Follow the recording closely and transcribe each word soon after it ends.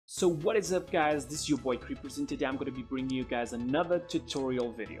So what is up guys, this is your boy Kreepers, and today I'm going to be bringing you guys another tutorial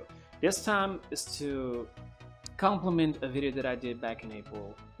video. This time is to complement a video that I did back in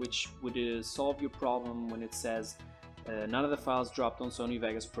April, which would solve your problem when it says none of the files dropped on Sony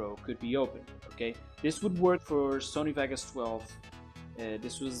Vegas Pro could be opened. Okay, this would work for Sony Vegas 12.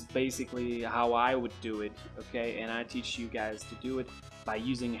 This was basically how I would do it, okay, and I teach you guys to do it by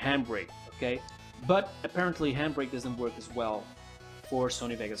using Handbrake, okay, but apparently Handbrake doesn't work as well for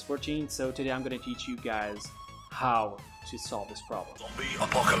Sony Vegas 14, so today I'm going to teach you guys how to solve this problem. Zombie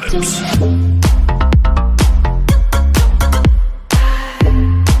apocalypse.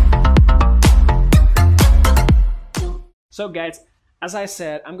 So guys, as I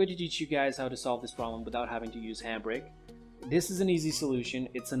said, I'm going to teach you guys how to solve this problem without having to use Handbrake. This is an easy solution.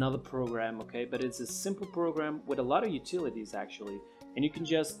 It's another program, okay, but it's a simple program with a lot of utilities actually, and you can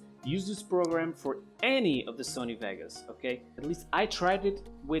just use this program for any of the Sony Vegas, okay? At least I tried it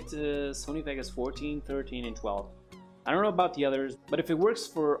with Sony Vegas 14, 13, and 12. I don't know about the others, but if it works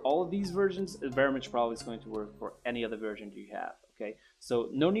for all of these versions, it very much probably is going to work for any other version you have, okay? So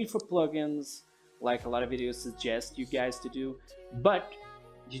no need for plugins, like a lot of videos suggest you guys to do, but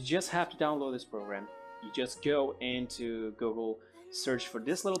you just have to download this program. You just go into Google, search for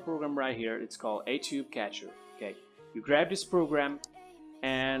this little program right here. It's called A-Tube Catcher, okay? You grab this program,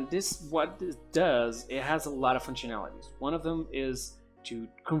 and what this does, it has a lot of functionalities. One of them is to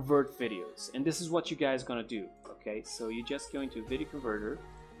convert videos, and this is what you guys are gonna do, okay? So you just go into video converter,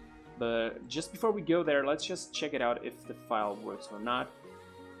 but just before we go there, let's just check it out if the file works or not.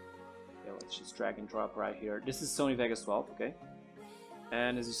 Okay, let's just drag and drop right here. This is Sony Vegas 12, okay?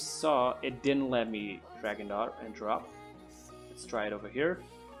 And as you saw, it didn't let me drag and drop. Let's try it over here.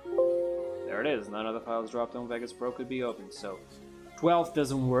 There it is. None of the files dropped on Vegas Pro could be opened. So 12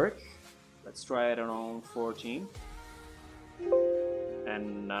 doesn't work. Let's try it on 14.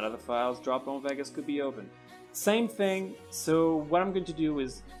 And none of the files dropped on Vegas could be opened. Same thing. So what I'm going to do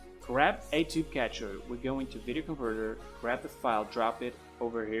is grab A-Tube Catcher. We're going to Video Converter, grab the file, drop it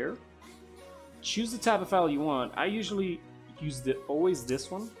over here. Choose the type of file you want. I usually use always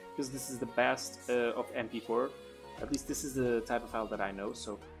this one because this is the best of MP4. At least this is the type of file that I know.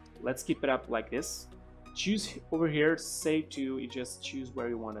 So let's keep it up like this. Choose over here, save to, you just choose where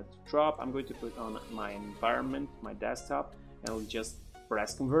you want it to drop. I'm going to put on my environment, my desktop, and I'll just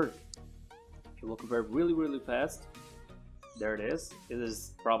press convert. It will convert really fast. There it is. It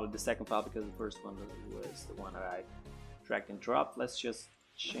is probably the second file because the first one was the one that I dragged and dropped. Let's just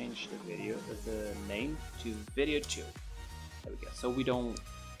change the name to video 2. There we go. So we don't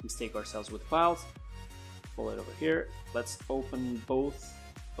mistake ourselves with files. Pull it over here. Let's open both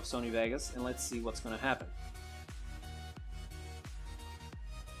of Sony Vegas and let's see what's going to happen.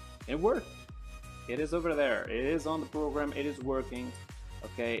 It worked. It is over there. It is on the program. It is working.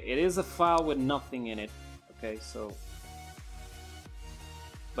 Okay. It is a file with nothing in it. Okay. So,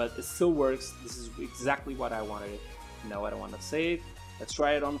 but it still works. This is exactly what I wanted it. No, I don't want to save. Let's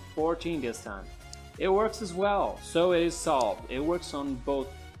try it on 14 this time. It works as well. So it is solved. It works on both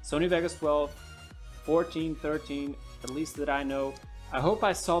Sony Vegas 12, 14, 13, at least that I know. I hope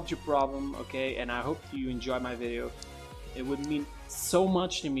I solved your problem, okay, and I hope you enjoyed my video. It would mean so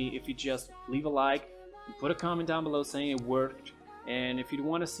much to me if you just leave a like, and put a comment down below saying it worked, and if you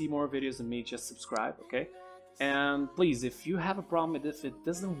want to see more videos of me, just subscribe, okay? And please, if you have a problem, if it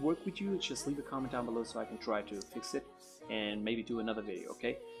doesn't work with you, just leave a comment down below so I can try to fix it and maybe do another video,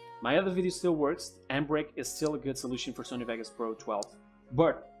 okay? My other video still works. Handbrake is still a good solution for Sony Vegas Pro 12,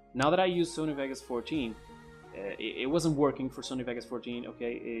 but now that I use Sony Vegas 14, it wasn't working for Sony Vegas 14,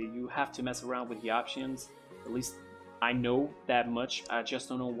 okay? You have to mess around with the options. At least I know that much. I just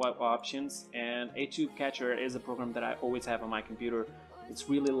don't know what options. And A-Tube Catcher is a program that I always have on my computer. It's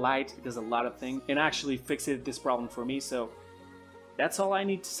really light. It does a lot of things. It actually fixed this problem for me. So that's all I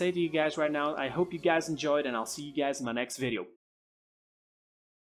need to say to you guys right now. I hope you guys enjoyed, and I'll see you guys in my next video.